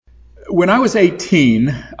When I was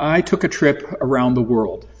 18, I took a trip around the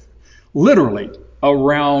world. Literally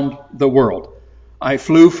around the world. I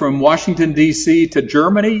flew from Washington, D.C. to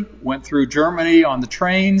Germany, went through Germany on the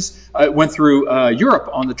trains, went through Europe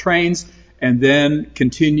on the trains, and then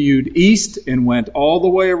continued east and went all the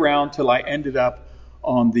way around till I ended up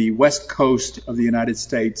on the west coast of the United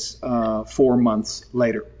States 4 months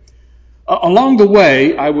later. Along the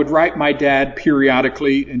way, I would write my dad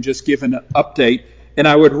periodically and just give an update. And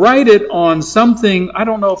I would write it on something, I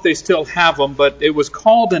don't know if they still have them, but it was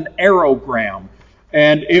called an aerogram.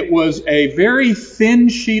 And it was a very thin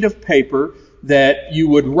sheet of paper that you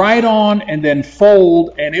would write on and then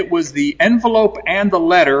fold, and it was the envelope and the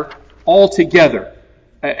letter all together.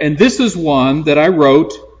 And this is one that I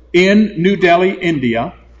wrote in New Delhi,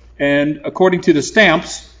 India. And according to the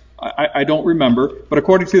stamps, I don't remember, but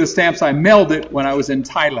according to the stamps, I mailed it when I was in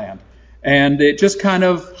Thailand. And it just kind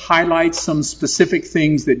of highlights some specific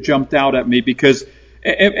things that jumped out at me because,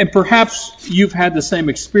 and perhaps you've had the same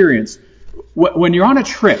experience. When you're on a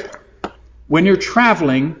trip, when you're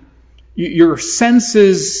traveling, your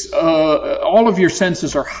senses, all of your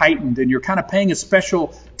senses are heightened and you're kind of paying a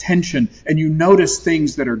special attention and you notice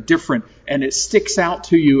things that are different and it sticks out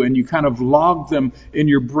to you and you kind of log them in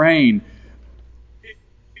your brain.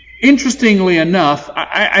 Interestingly enough,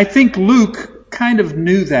 I think Luke kind of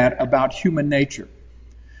knew that about human nature.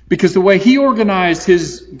 Because the way he organized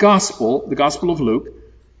his gospel, the Gospel of Luke,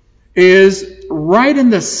 is right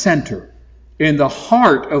in the center, in the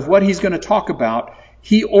heart of what he's going to talk about.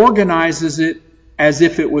 He organizes it as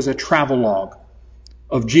if it was a travelogue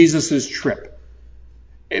of Jesus' trip.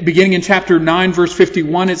 Beginning in chapter 9, verse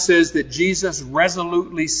 51, it says that Jesus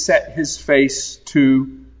resolutely set his face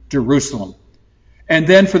to Jerusalem. And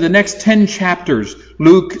then for the next 10 chapters,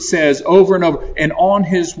 Luke says over and over, and on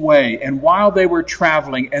his way, and while they were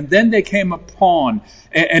traveling, and then they came upon,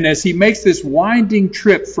 and as he makes this winding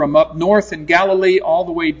trip from up north in Galilee all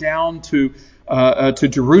the way down to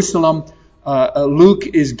Jerusalem, Luke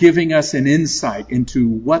is giving us an insight into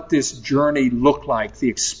what this journey looked like, the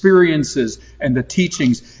experiences and the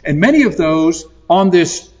teachings. And many of those on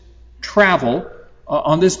this travel,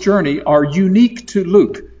 on this journey, are unique to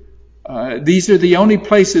Luke. These are the only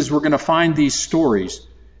places we're going to find these stories.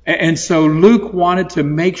 And so Luke wanted to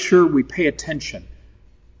make sure we pay attention.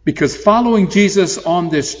 Because following Jesus on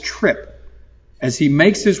this trip, as he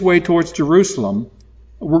makes his way towards Jerusalem,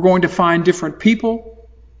 we're going to find different people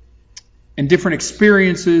and different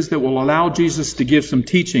experiences that will allow Jesus to give some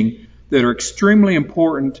teaching that are extremely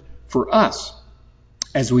important for us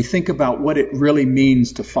as we think about what it really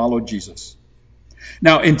means to follow Jesus.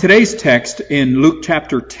 Now, in today's text, in Luke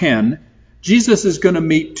chapter 10, Jesus is going to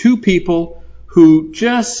meet two people who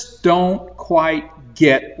just don't quite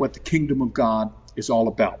get what the kingdom of God is all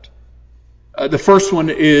about. The first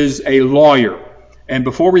one is a lawyer. And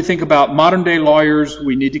before we think about modern day lawyers,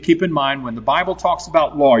 we need to keep in mind when the Bible talks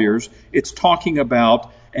about lawyers, it's talking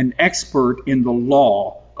about an expert in the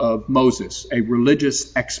law of Moses, a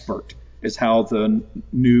religious expert, is how the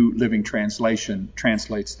New Living Translation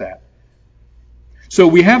translates that. So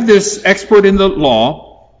we have this expert in the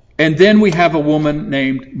law, and then we have a woman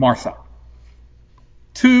named Martha.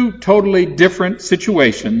 Two totally different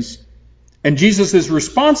situations, and Jesus'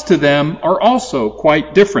 response to them are also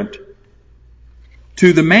quite different.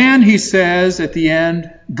 To the man, he says at the end,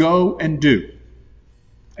 go and do.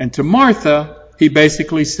 And to Martha, he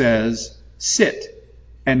basically says, sit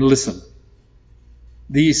and listen.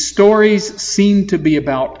 These stories seem to be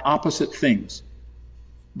about opposite things.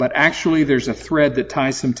 But actually there's a thread that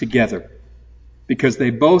ties them together because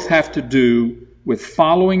they both have to do with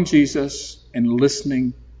following Jesus and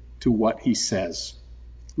listening to what he says.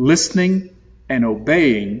 Listening and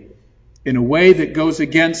obeying in a way that goes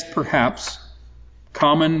against perhaps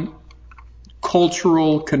common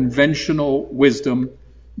cultural, conventional wisdom,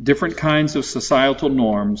 different kinds of societal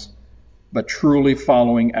norms, but truly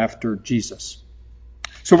following after Jesus.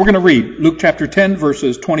 So we're going to read Luke chapter 10,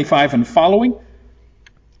 verses 25 and following.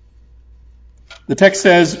 The text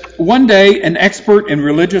says, one day an expert in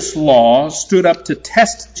religious law stood up to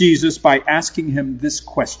test Jesus by asking him this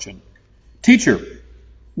question. Teacher,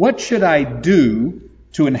 what should I do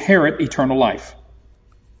to inherit eternal life?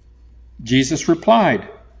 Jesus replied,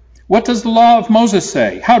 what does the law of Moses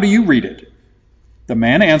say? How do you read it? The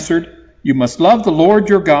man answered, you must love the Lord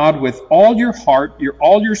your God with all your heart,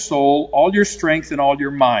 all your soul, all your strength, and all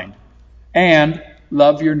your mind, and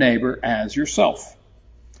love your neighbor as yourself.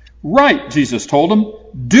 Right, Jesus told him,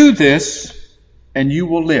 do this and you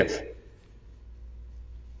will live.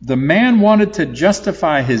 The man wanted to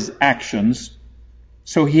justify his actions,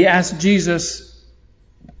 so he asked Jesus,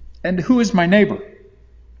 and who is my neighbor?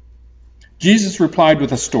 Jesus replied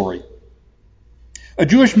with a story. A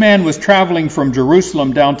Jewish man was traveling from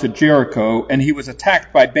Jerusalem down to Jericho, and he was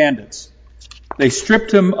attacked by bandits. They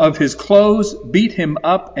stripped him of his clothes, beat him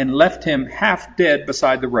up, and left him half dead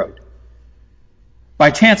beside the road. By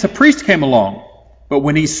chance, a priest came along, but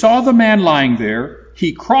when he saw the man lying there,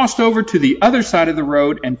 he crossed over to the other side of the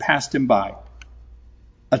road and passed him by.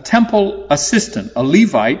 A temple assistant, a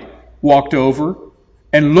Levite, walked over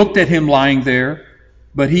and looked at him lying there,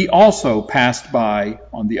 but he also passed by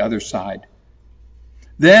on the other side.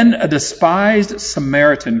 Then a despised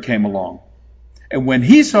Samaritan came along, and when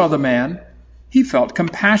he saw the man, he felt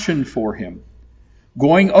compassion for him.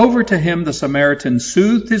 Going over to him, the Samaritan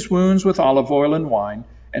soothed his wounds with olive oil and wine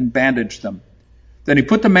and bandaged them. Then he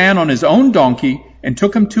put the man on his own donkey and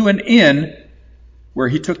took him to an inn where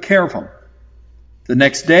he took care of him. The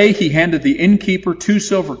next day he handed the innkeeper 2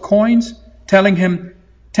 silver coins, telling him,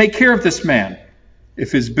 "Take care of this man.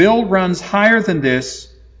 If his bill runs higher than this,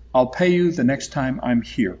 I'll pay you the next time I'm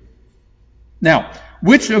here." Now,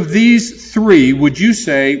 which of these 3 would you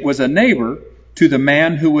say was a neighbor to the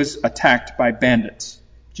man who was attacked by bandits?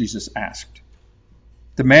 Jesus asked.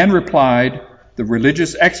 The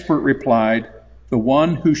religious expert replied, the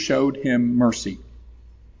one who showed him mercy.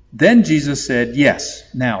 Then Jesus said, "Yes,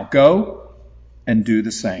 now go and do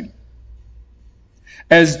the same."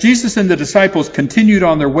 As Jesus and the disciples continued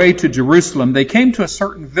on their way to Jerusalem, they came to a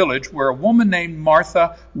certain village where a woman named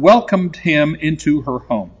Martha welcomed him into her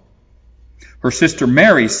home. Her sister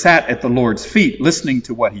Mary sat at the Lord's feet, listening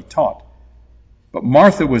to what he taught. But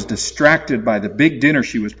Martha was distracted by the big dinner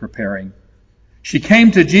she was preparing. She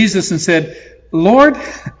came to Jesus and said, "Lord,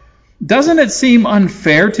 doesn't it seem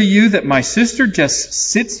unfair to you that my sister just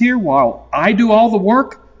sits here while I do all the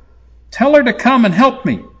work? Tell her to come and help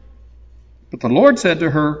me." But the Lord said to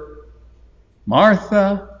her,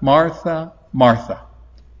 "Martha, Martha, Martha."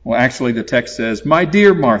 Well, actually the text says, "My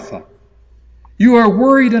dear Martha, you are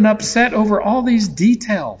worried and upset over all these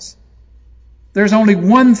details. There's only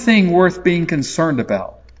one thing worth being concerned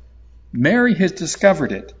about. Mary has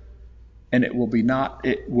discovered it, and it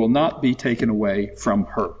will not be taken away from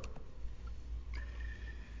her."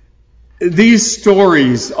 These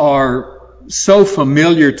stories are so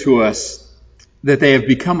familiar to us that they have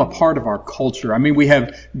become a part of our culture. I mean, we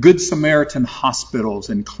have Good Samaritan hospitals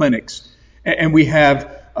and clinics, and we have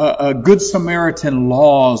Good Samaritan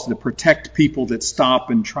laws that protect people that stop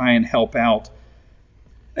and try and help out.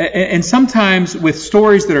 And sometimes with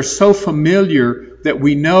stories that are so familiar that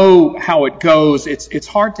we know how it goes, it's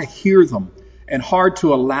hard to hear them and hard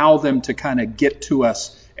to allow them to kind of get to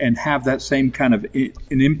us and have that same kind of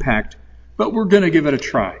an impact. But we're going to give it a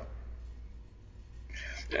try.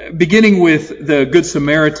 Beginning with the Good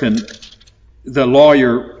Samaritan, the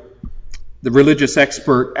lawyer, the religious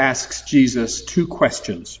expert, asks Jesus 2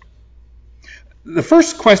 questions. The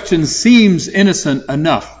first question seems innocent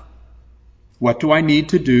enough. What do I need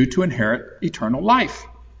to do to inherit eternal life?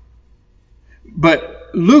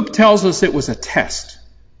 But Luke tells us it was a test.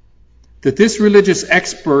 That this religious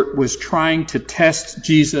expert was trying to test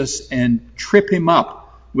Jesus and trip him up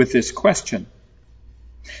with this question.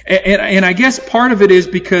 And I guess part of it is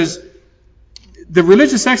because the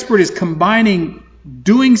religious expert is combining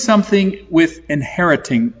doing something with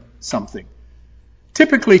inheriting something.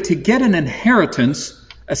 Typically, to get an inheritance,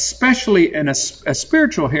 especially a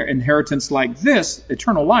spiritual inheritance like this,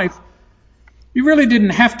 eternal life, you really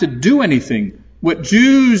didn't have to do anything. What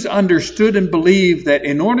Jews understood and believed that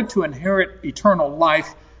in order to inherit eternal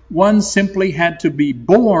life, one simply had to be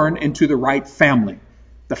born into the right family,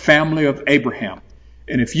 the family of Abraham.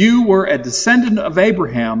 And if you were a descendant of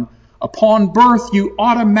Abraham, upon birth you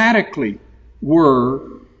automatically were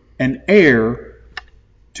an heir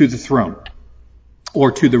to the throne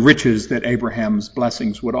or to the riches that Abraham's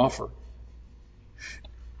blessings would offer.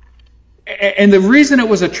 And the reason it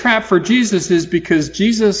was a trap for Jesus is because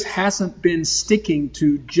Jesus hasn't been sticking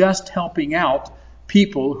to just helping out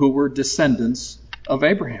people who were descendants of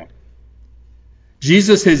Abraham.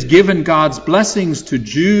 Jesus has given God's blessings to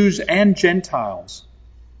Jews and Gentiles,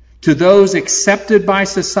 to those accepted by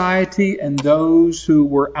society and those who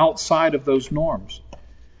were outside of those norms.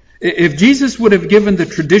 If Jesus would have given the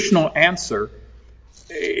traditional answer,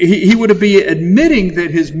 he would be admitting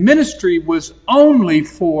that his ministry was only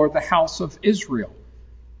for the house of Israel.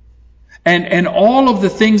 And all of the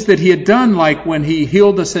things that he had done, like when he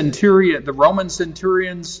healed the Roman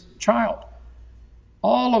centurion's child,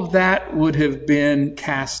 all of that would have been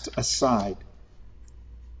cast aside.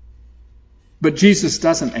 But Jesus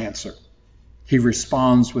doesn't answer. He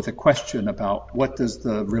responds with a question about what does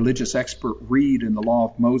the religious expert read in the law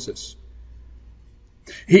of Moses.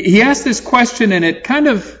 He asked this question, and it kind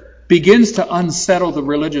of begins to unsettle the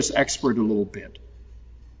religious expert a little bit.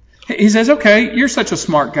 He says, okay, you're such a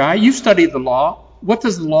smart guy. You studied the law. What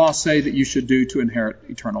does the law say that you should do to inherit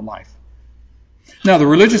eternal life? Now, the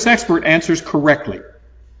religious expert answers correctly.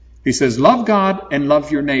 He says, love God and love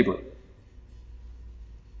your neighbor.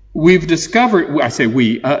 We've discovered, I say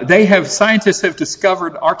we, scientists have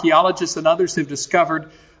discovered, archaeologists and others have discovered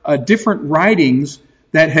different writings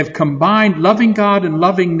that have combined loving God and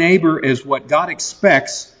loving neighbor as what God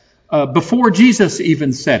expects before Jesus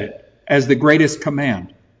even said it as the greatest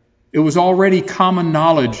command. It was already common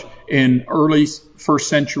knowledge in early first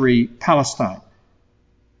century Palestine.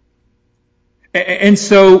 And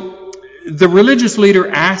so the religious leader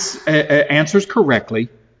answers correctly,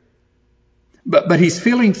 but he's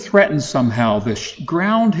feeling threatened somehow. The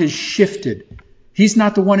ground has shifted. He's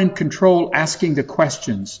not the one in control asking the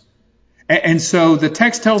questions. And so the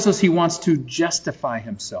text tells us he wants to justify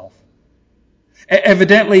himself.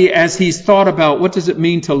 Evidently, as he's thought about what does it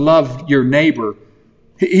mean to love your neighbor,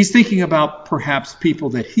 he's thinking about perhaps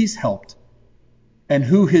people that he's helped and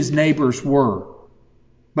who his neighbors were.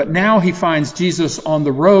 But now he finds Jesus on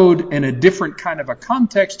the road in a different kind of a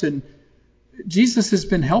context, and Jesus has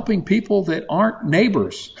been helping people that aren't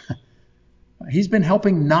neighbors. He's been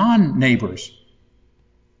helping non-neighbors.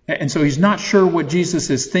 And so he's not sure what Jesus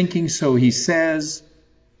is thinking, so he says,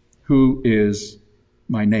 who is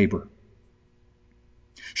my neighbor?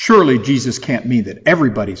 Surely Jesus can't mean that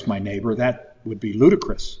everybody's my neighbor. That would be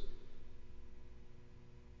ludicrous.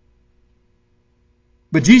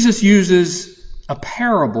 But Jesus uses a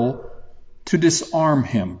parable to disarm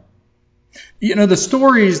him. You know, the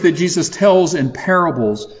stories that Jesus tells in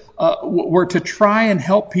parables were to try and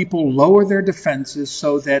help people lower their defenses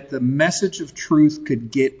so that the message of truth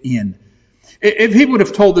could get in. If he would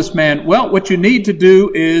have told this man, well, what you need to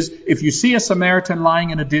do is, if you see a Samaritan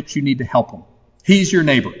lying in a ditch, you need to help him. He's your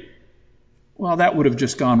neighbor. Well, that would have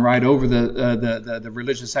just gone right over the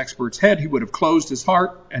religious expert's head. He would have closed his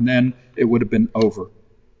heart, and then it would have been over.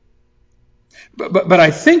 But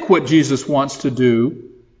I think what Jesus wants to do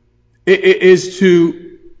is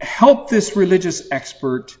to help this religious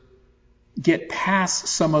expert get past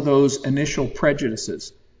some of those initial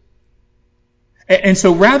prejudices. And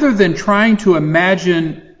so rather than trying to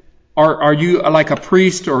imagine, are you like a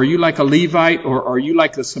priest, or are you like a Levite, or are you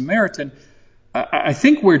like the Samaritan, I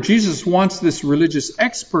think where Jesus wants this religious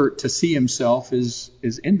expert to see himself is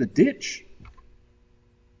in the ditch.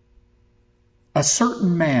 A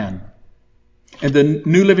certain man. And the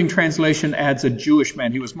New Living Translation adds a Jewish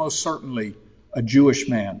man. He was most certainly a Jewish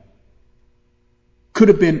man. Could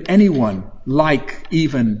have been anyone like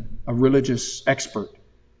even a religious expert.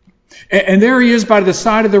 And there he is by the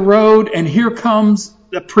side of the road, and here comes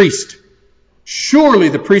the priest. Surely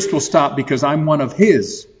the priest will stop because I'm one of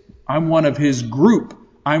his. I'm one of his group.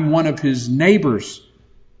 I'm one of his neighbors.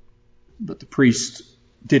 But the priest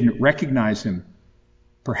didn't recognize him.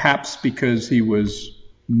 Perhaps because he was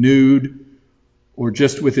nude, or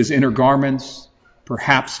just with his inner garments,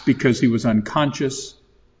 perhaps because he was unconscious.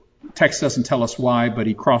 The text doesn't tell us why, but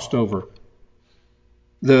he crossed over.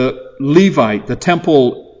 The Levite, the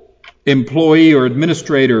temple employee or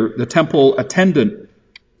administrator, the temple attendant,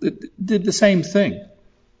 did the same thing.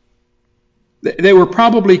 They were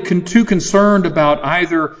probably too concerned about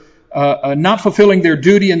either not fulfilling their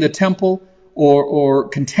duty in the temple, or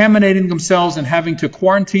contaminating themselves and having to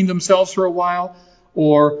quarantine themselves for a while,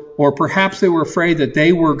 or perhaps they were afraid that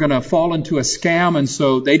they were going to fall into a scam, and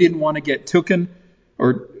so they didn't want to get taken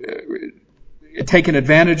or taken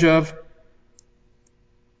advantage of.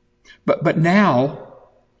 But now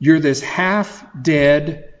you're this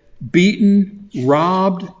half-dead, beaten,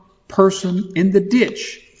 robbed person in the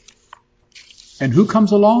ditch. And who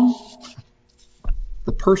comes along?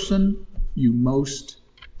 The person you most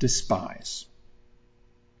despise.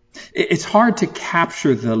 It's hard to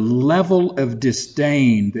capture the level of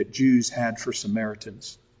disdain that Jews had for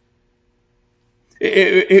Samaritans.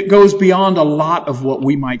 It goes beyond a lot of what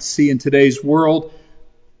we might see in today's world.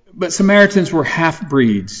 But Samaritans were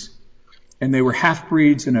half-breeds, and they were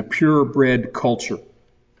half-breeds in a purebred culture.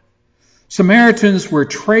 Samaritans were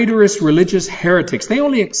traitorous religious heretics. They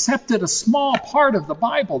only accepted a small part of the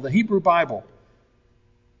Bible, the Hebrew Bible.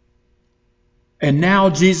 And now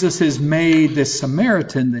Jesus has made this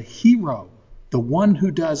Samaritan the hero, the one who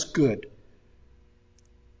does good.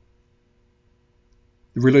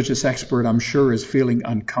 The religious expert, I'm sure, is feeling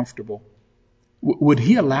uncomfortable. Would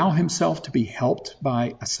he allow himself to be helped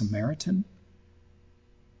by a Samaritan?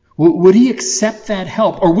 Would he accept that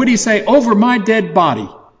help? Or would he say, over my dead body?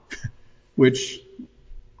 Which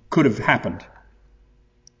could have happened,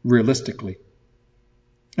 realistically.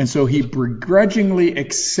 And so he begrudgingly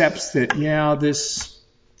accepts that, yeah, this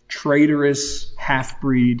traitorous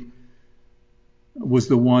half-breed was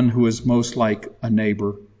the one who was most like a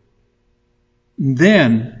neighbor.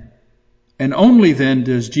 Then, and only then,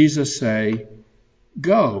 does Jesus say,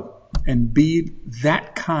 go and be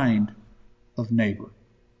that kind of neighbor.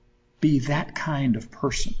 Be that kind of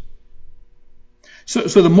person.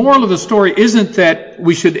 So the moral of the story isn't that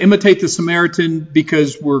we should imitate the Samaritan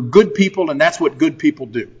because we're good people and that's what good people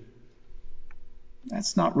do.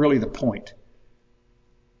 That's not really the point.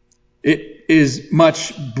 It is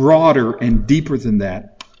much broader and deeper than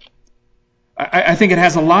that. I think it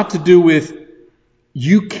has a lot to do with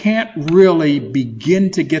you can't really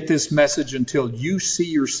begin to get this message until you see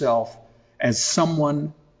yourself as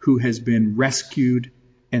someone who has been rescued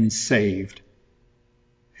and saved.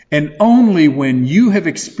 And only when you have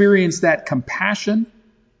experienced that compassion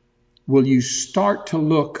will you start to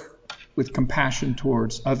look with compassion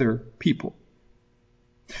towards other people.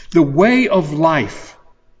 The way of life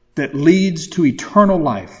that leads to eternal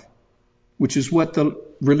life, which is what the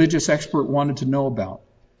religious expert wanted to know about,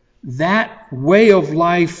 that way of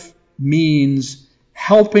life means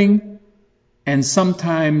helping and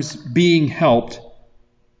sometimes being helped,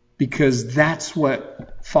 because that's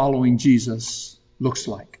what following Jesus looks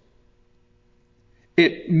like.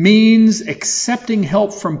 It means accepting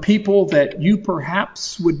help from people that you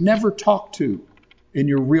perhaps would never talk to in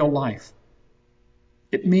your real life.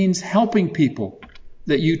 It means helping people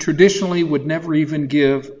that you traditionally would never even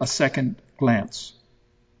give a second glance.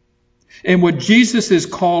 And what Jesus is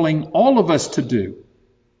calling all of us to do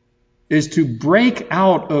is to break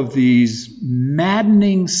out of these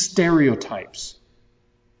maddening stereotypes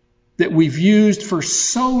that we've used for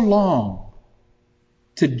so long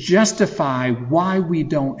to justify why we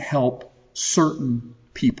don't help certain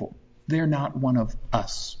people. They're not one of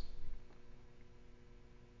us.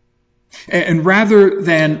 And rather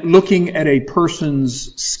than looking at a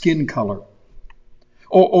person's skin color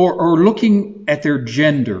or looking at their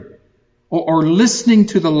gender or listening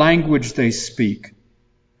to the language they speak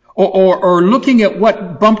or looking at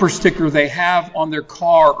what bumper sticker they have on their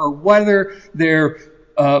car or whether they're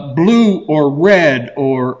blue or red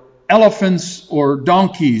or elephants or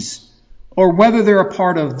donkeys, or whether they're a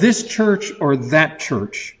part of this church or that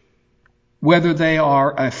church, whether they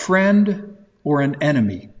are a friend or an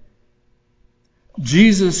enemy.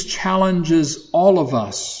 Jesus challenges all of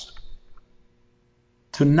us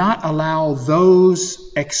to not allow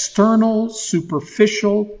those external,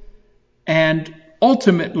 superficial, and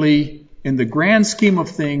ultimately, in the grand scheme of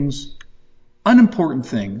things, unimportant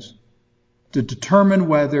things, to determine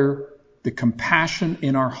whether the compassion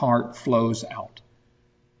in our heart flows out.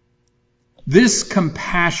 This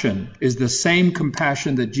compassion is the same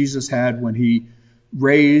compassion that Jesus had when he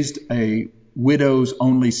raised a widow's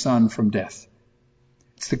only son from death.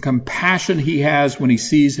 It's the compassion he has when he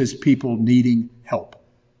sees his people needing help.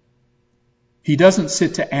 He doesn't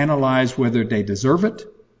sit to analyze whether they deserve it.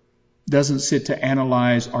 Doesn't sit to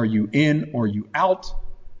analyze, are you in or you out?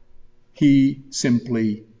 He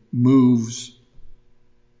simply moves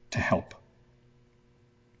to help.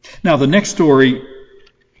 Now, the next story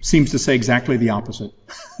seems to say exactly the opposite.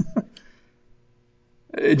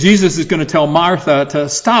 Jesus is going to tell Martha to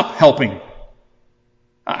stop helping.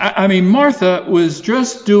 I mean, Martha was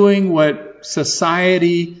just doing what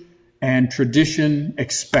society and tradition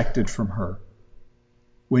expected from her.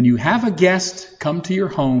 When you have a guest come to your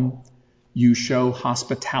home, you show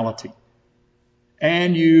hospitality.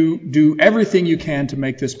 And you do everything you can to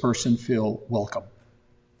make this person feel welcome.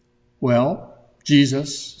 Well,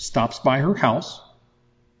 Jesus stops by her house.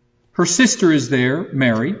 Her sister is there,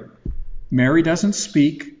 Mary. Mary doesn't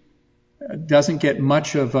speak, doesn't get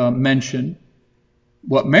much of a mention.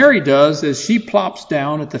 What Mary does is she plops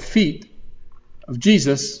down at the feet of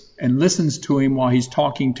Jesus and listens to him while he's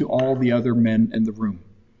talking to all the other men in the room.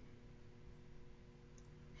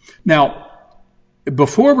 Now,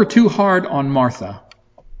 before we're too hard on Martha,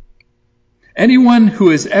 anyone who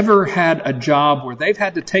has ever had a job where they've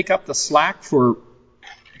had to take up the slack for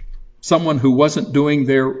someone who wasn't doing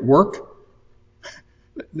their work,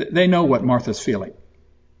 they know what Martha's feeling.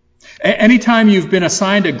 Anytime you've been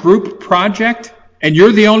assigned a group project and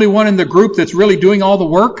you're the only one in the group that's really doing all the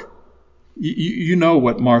work, you know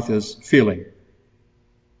what Martha's feeling.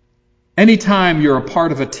 Anytime you're a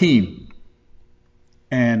part of a team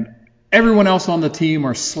and everyone else on the team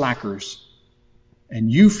are slackers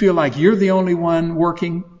and you feel like you're the only one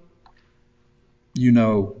working, you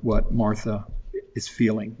know what Martha is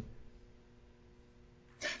feeling.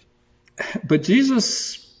 But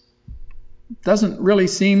Jesus doesn't really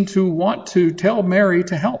seem to want to tell Mary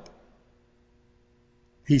to help.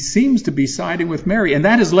 He seems to be siding with Mary. And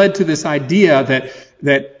that has led to this idea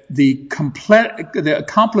that the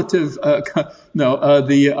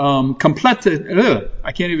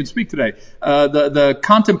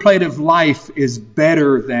contemplative life is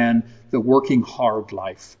better than the working hard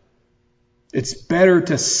life. It's better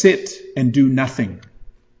to sit and do nothing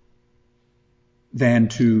than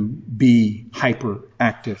to be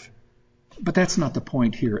hyperactive. But that's not the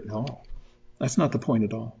point here at all. That's not the point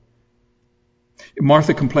at all.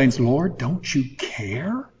 Martha complains, Lord, don't you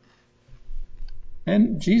care?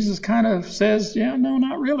 And Jesus kind of says, yeah, no,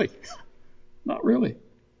 not really. Not really.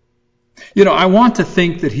 I want to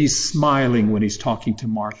think that he's smiling when he's talking to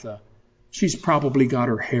Martha. She's probably got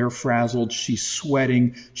her hair frazzled. She's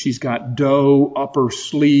sweating. She's got dough up her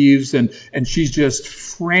sleeves, and she's just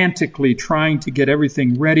frantically trying to get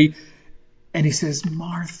everything ready. And he says,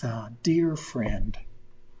 Martha, dear friend,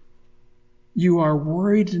 you are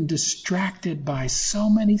worried and distracted by so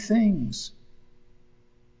many things.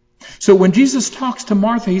 So when Jesus talks to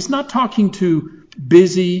Martha, he's not talking to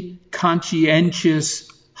busy,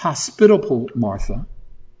 conscientious, hospitable Martha.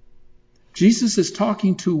 Jesus is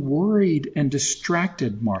talking to worried and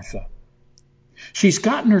distracted Martha. She's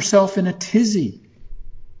gotten herself in a tizzy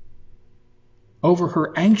over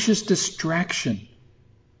her anxious distraction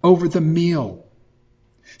over the meal.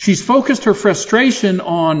 She's focused her frustration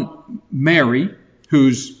on Mary,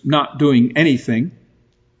 who's not doing anything,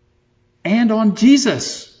 and on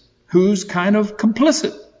Jesus, who's kind of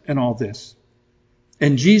complicit in all this.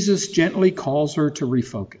 And Jesus gently calls her to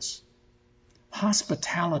refocus.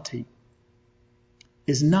 Hospitality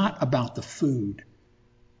is not about the food.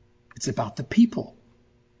 It's about the people.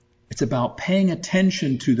 It's about paying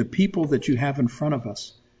attention to the people that you have in front of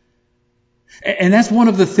us. And that's one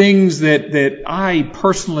of the things that I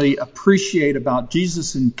personally appreciate about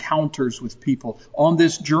Jesus' encounters with people on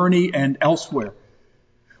this journey and elsewhere.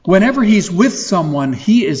 Whenever he's with someone,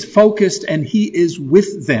 he is focused and he is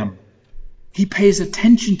with them. He pays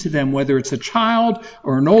attention to them, whether it's a child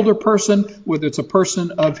or an older person, whether it's a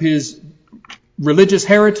person of his religious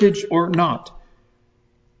heritage or not.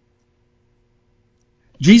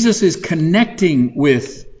 Jesus is connecting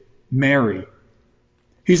with Mary.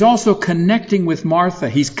 He's also connecting with Martha.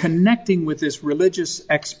 He's connecting with this religious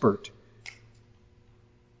expert.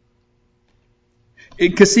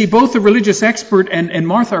 Because see, both the religious expert and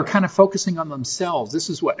Martha are kind of focusing on themselves. This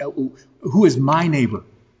is who is my neighbor?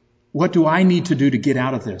 What do I need to do to get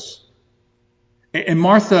out of this? And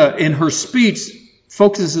Martha, in her speech,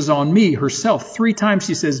 focuses on me, herself. 3 times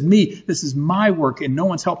she says, me, this is my work and no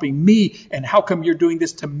one's helping me. And how come you're doing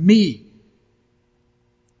this to me?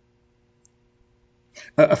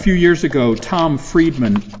 A few years ago, Tom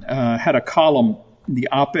Friedman had a column in the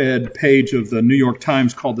op-ed page of the New York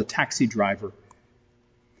Times called The Taxi Driver.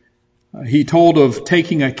 He told of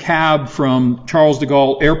taking a cab from Charles de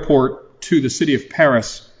Gaulle Airport to the city of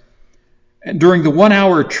Paris. And during the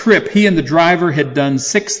 1-hour trip, he and the driver had done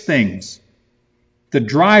 6 things. The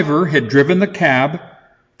driver had driven the cab,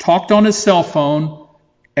 talked on his cell phone,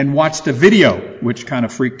 and watched a video, which kind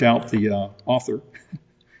of freaked out the author.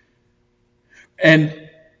 And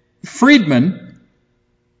Friedman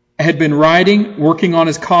had been writing, working on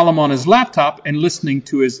his column on his laptop, and listening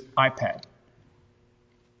to his iPad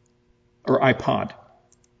or iPod.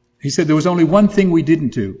 He said there was only one thing we didn't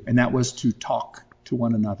do, and that was to talk to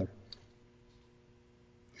one another.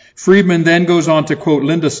 Friedman then goes on to quote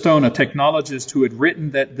Linda Stone, a technologist who had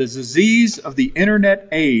written that the disease of the internet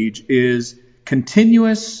age is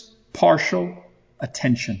continuous, partial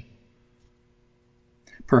attention.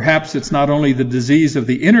 Perhaps it's not only the disease of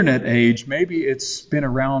the internet age, maybe it's been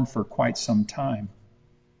around for quite some time.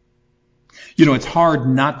 It's hard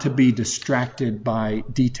not to be distracted by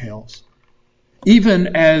details.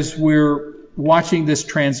 Even as we're watching this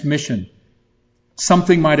transmission,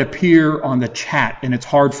 something might appear on the chat, and it's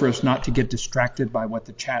hard for us not to get distracted by what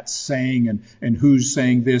the chat's saying and who's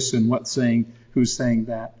saying this and who's saying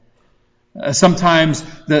that. Sometimes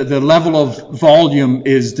the level of volume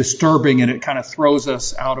is disturbing and it kind of throws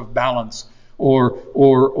us out of balance.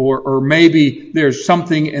 Or maybe there's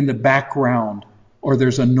something in the background or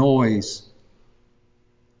there's a noise.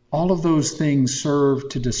 All of those things serve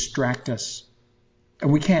to distract us.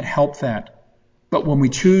 And we can't help that. But when we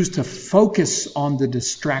choose to focus on the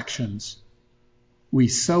distractions, we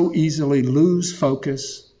so easily lose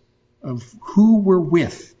focus of who we're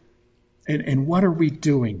with and what are we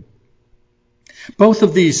doing. Both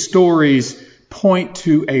of these stories point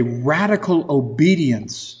to a radical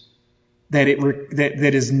obedience that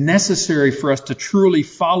is necessary for us to truly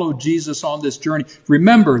follow Jesus on this journey.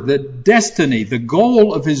 Remember, the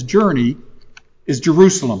goal of his journey is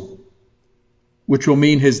Jerusalem. which will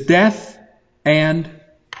mean his death and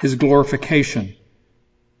his glorification.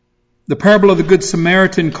 The parable of the Good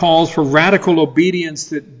Samaritan calls for radical obedience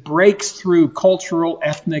that breaks through cultural,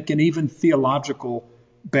 ethnic, and even theological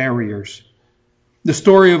barriers. The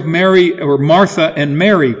story of Martha and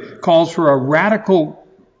Mary calls for a radical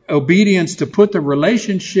obedience to put the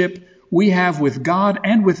relationship we have with God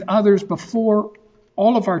and with others before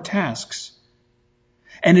all of our tasks.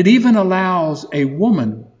 And it even allows a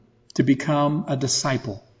woman to become a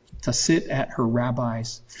disciple, to sit at her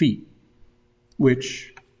rabbi's feet,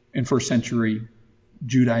 which in first century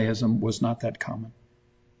Judaism was not that common.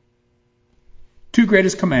 Two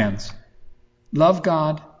greatest commands: love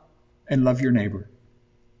God and love your neighbor.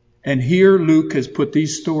 And here Luke has put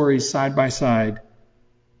these stories side by side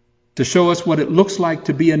to show us what it looks like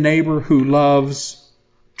to be a neighbor who loves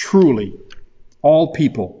truly all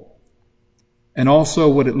people, and also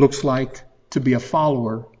what it looks like to be a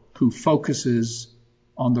follower who focuses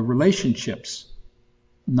on the relationships,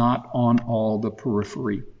 not on all the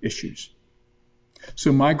periphery issues.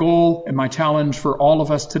 So my goal and my challenge for all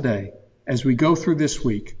of us today, as we go through this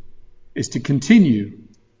week, is to continue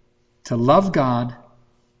to love God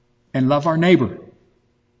and love our neighbor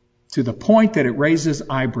to the point that it raises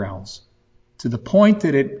eyebrows, to the point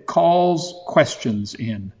that it calls questions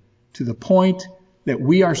in, to the point that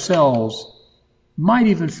we ourselves might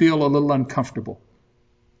even feel a little uncomfortable.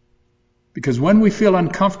 Because when we feel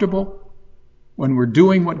uncomfortable, when we're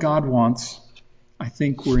doing what God wants, I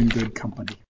think we're in good company.